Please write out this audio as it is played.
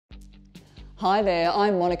Hi there,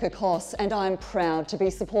 I'm Monika Kos and I'm proud to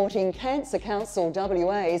be supporting Cancer Council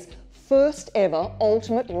WA's first ever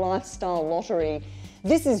Ultimate Lifestyle Lottery.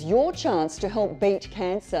 This is your chance to help beat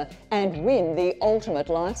cancer and win the Ultimate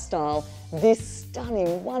Lifestyle, this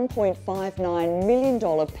stunning $1.59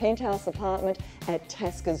 million penthouse apartment at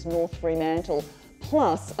Tasca's North Fremantle,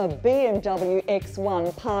 plus a BMW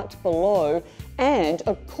X1 parked below and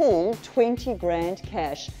a cool 20 grand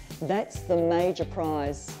cash. That's the major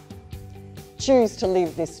prize. Choose to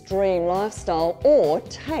live this dream lifestyle or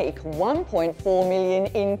take $1.4 million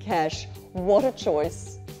in cash. What a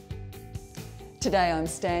choice. Today I'm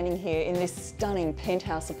standing here in this stunning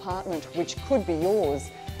penthouse apartment which could be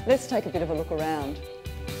yours. Let's take a bit of a look around.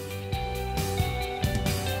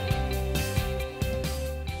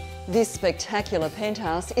 This spectacular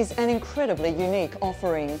penthouse is an incredibly unique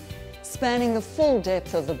offering. Spanning the full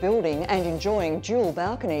depth of the building and enjoying dual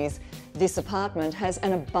balconies, this apartment has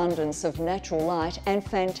an abundance of natural light and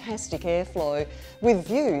fantastic airflow, with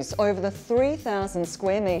views over the 3,000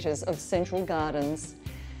 square metres of central gardens.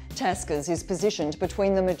 Tasca's is positioned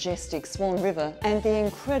between the majestic Swan River and the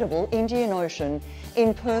incredible Indian Ocean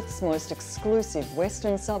in Perth's most exclusive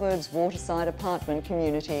Western Suburbs waterside apartment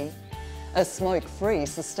community. A smoke-free,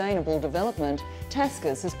 sustainable development,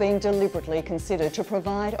 Tasca's has been deliberately considered to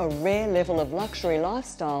provide a rare level of luxury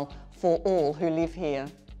lifestyle for all who live here.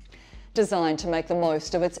 Designed to make the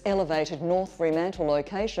most of its elevated North Fremantle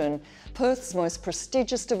location, Perth's most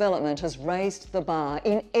prestigious development has raised the bar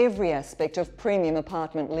in every aspect of premium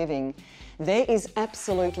apartment living. There is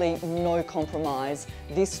absolutely no compromise.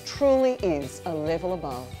 This truly is a level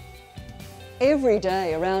above. Every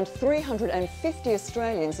day, around 350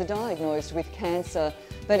 Australians are diagnosed with cancer,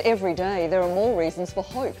 but every day there are more reasons for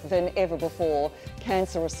hope than ever before.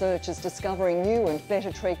 Cancer research is discovering new and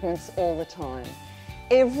better treatments all the time.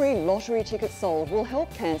 Every lottery ticket sold will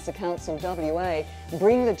help Cancer Council WA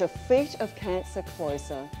bring the defeat of cancer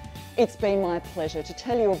closer. It's been my pleasure to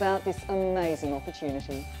tell you about this amazing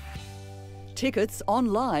opportunity. Tickets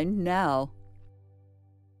online now.